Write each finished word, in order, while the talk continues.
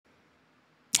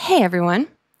Hey everyone.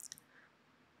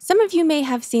 Some of you may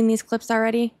have seen these clips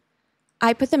already.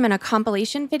 I put them in a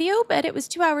compilation video, but it was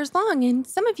 2 hours long and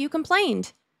some of you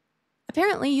complained.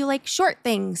 Apparently, you like short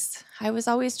things. I was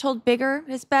always told bigger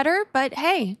is better, but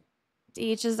hey, to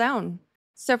each his own.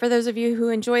 So, for those of you who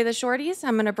enjoy the shorties,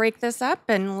 I'm going to break this up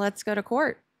and let's go to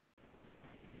court.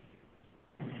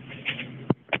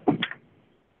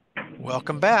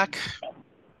 Welcome back.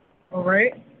 All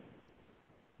right.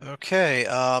 Okay,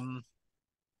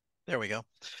 there we go.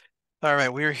 All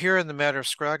right, we are here in the matter of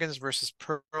Scroggins versus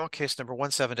Pearl, case number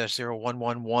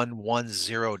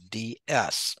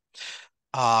 17-011110DS.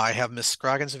 I have Ms.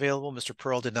 Scroggins available. Mr.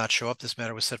 Pearl did not show up. This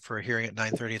matter was set for a hearing at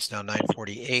 9:30. It's now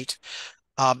 9:48.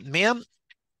 Ma'am,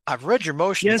 I've read your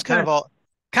motion. Yes, It's kind sir. of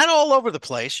all over the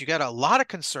place. You got a lot of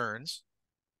concerns,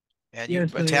 and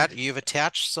Yes, sir. you've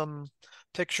attached some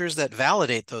pictures that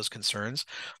validate those concerns,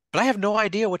 but I have no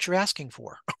idea what you're asking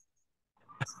for.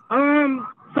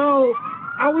 So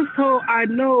I was told I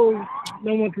know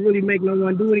no one can really make no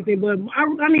one do anything, but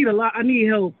I need a lot. I need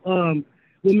help.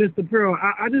 With Mr. Pearl,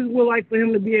 I just would like for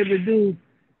him to be able to do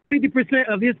 50%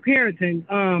 of his parenting.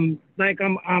 Like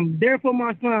I'm there for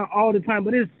my son all the time,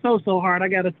 but it's so hard. I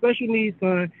got a special needs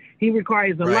son. He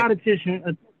requires a Right. lot of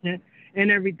attention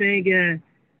and everything, and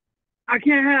I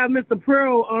can't have Mr.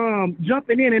 Pearl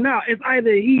jumping in and out. It's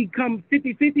either he come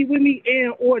 50-50 with me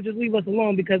and or just leave us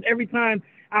alone, because every time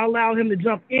I allow him to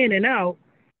jump in and out,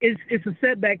 it's a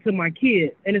setback to my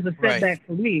kid and it's a Right. setback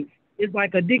for me. It's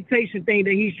like a dictation thing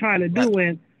that he's trying to do,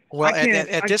 and Well, I at, can't.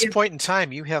 at this point in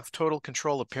time, you have total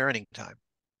control of parenting time.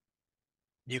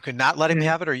 You can not let him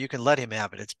have it, or you can let him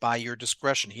have it. It's by your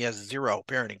discretion. He has 0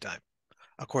 parenting time,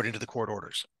 according to the court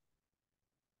orders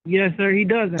Yes, sir. He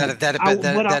doesn't.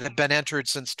 that have been entered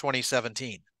since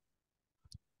 2017.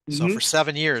 So for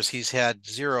 7 years, he's had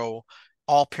 0.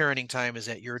 All parenting time is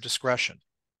at your discretion.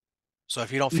 So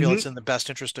if you don't feel it's in the best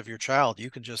interest of your child, you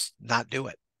can just not do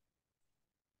it.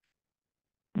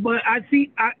 But I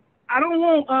don't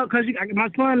want because my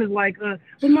son is like but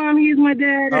mom, he's my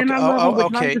dad and I love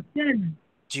him. But Okay. I'm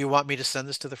Do you want me to send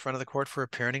this to the front of the court for a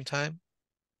parenting time?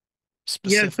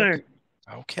 Yes, sir.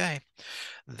 Okay.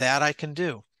 That I can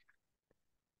do.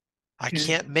 I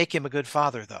can't make him a good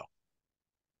father, though.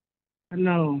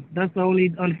 No, that's the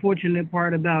only unfortunate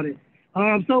part about it.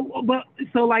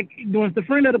 So like, once the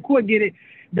friend of the court get it,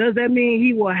 does that mean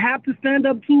he will have to stand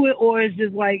up to it, or it's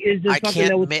just something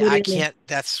that was put in?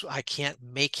 I can't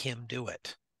make him do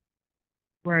it.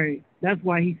 Right. That's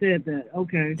why he said that.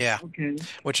 Okay. Yeah. Okay.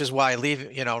 Which is why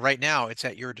right now it's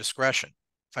at your discretion.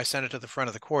 If I send it to the front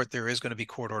of the court, there is going to be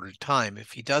court ordered time.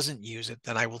 If he doesn't use it,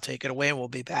 then I will take it away and we'll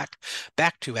be back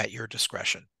to at your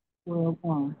discretion. Well,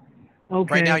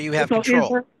 okay. Right now you have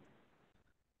control.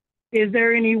 Is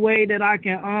there any way that I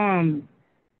can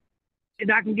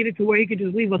get it to where he could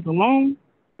just leave us alone?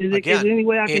 Is there any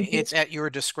way I can? It's at your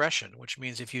discretion, which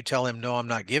means if you tell him, no, I'm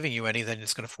not giving you any, then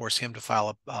it's going to force him to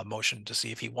file a motion to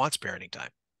see if he wants parenting time.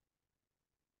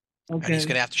 Okay. And he's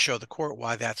going to have to show the court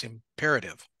why that's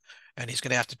imperative. And he's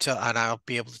going to have to tell, and I'll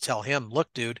be able to tell him,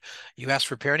 look, dude, you asked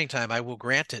for parenting time. I will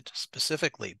grant it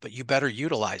specifically, but you better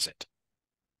utilize it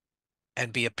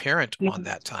and be a parent on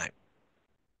that time.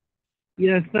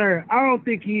 Yes, sir. I don't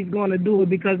think he's going to do it,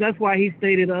 because that's why he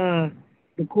stated the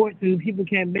courts and people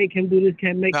can't make him do this,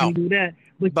 can't make him do that.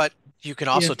 But you can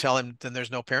also tell him then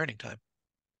there's no parenting time.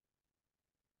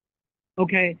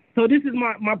 Okay, so this is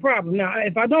my problem. Now,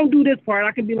 if I don't do this part,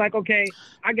 I can be like, okay,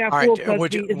 I got full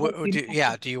custody.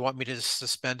 Do you want me to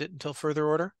suspend it until further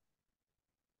order?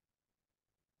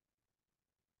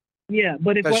 Yeah,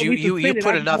 but if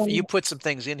you put some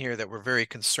things in here that were very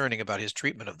concerning about his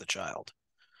treatment of the child.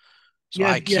 So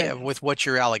I can't, with what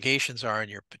your allegations are in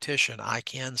your petition, I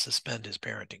can suspend his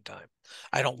parenting time.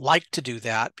 I don't like to do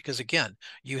that because, again,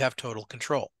 you have total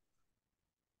control.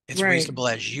 It's reasonable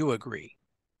as you agree.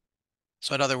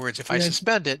 So in other words, if I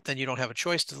suspend it, then you don't have a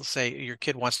choice to say your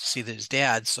kid wants to see his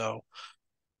dad. So,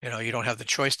 you don't have the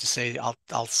choice to say,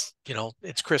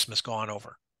 it's Christmas, go on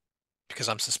over, because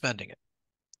I'm suspending it.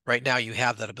 Right now, you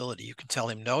have that ability. You can tell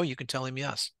him no, you can tell him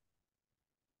yes.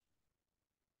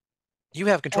 You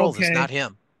have control of this, not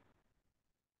him.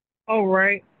 All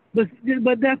right. But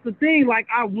that's the thing. Like,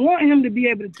 I want him to be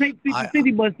able to take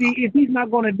 50-50, but see, if he's not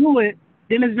going to do it,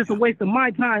 then it's just a waste of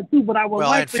my time too. But I would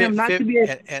like for him not to be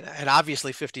able. And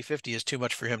obviously 50-50 is too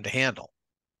much for him to handle.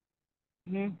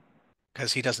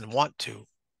 Because he doesn't want to.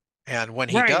 And when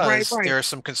he does, there is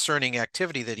some concerning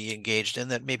activity that he engaged in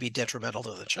that may be detrimental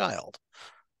to the child.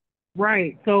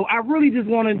 Right. So I really just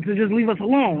wanted to just leave us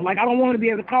alone. Like, I don't want to be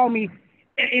able to call me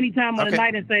at any time of the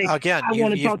night and say, again, I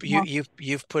want to talk to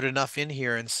you've put enough in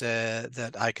here and said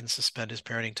that I can suspend his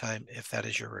parenting time if that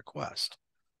is your request.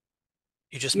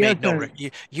 You just made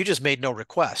you just made no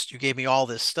request. You gave me all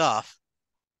this stuff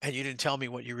and you didn't tell me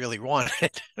what you really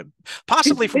wanted.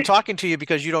 Possibly from talking to you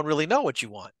because you don't really know what you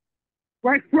want.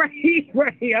 Right.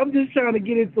 I'm just trying to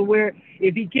get it to where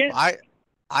if he can't.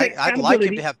 I'd like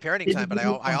him to have parenting time, but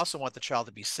I also want the child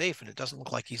to be safe, and it doesn't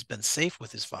look like he's been safe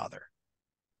with his father.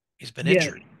 He's been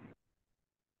injured.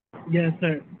 Yes,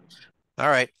 sir. All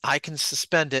right. I can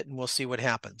suspend it and we'll see what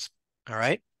happens. All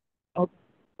right. Oh,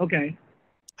 okay.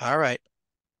 All right.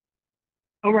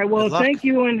 All right. Well, thank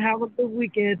you and have a good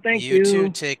weekend. Thank you. You too.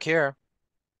 Take care.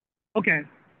 Okay.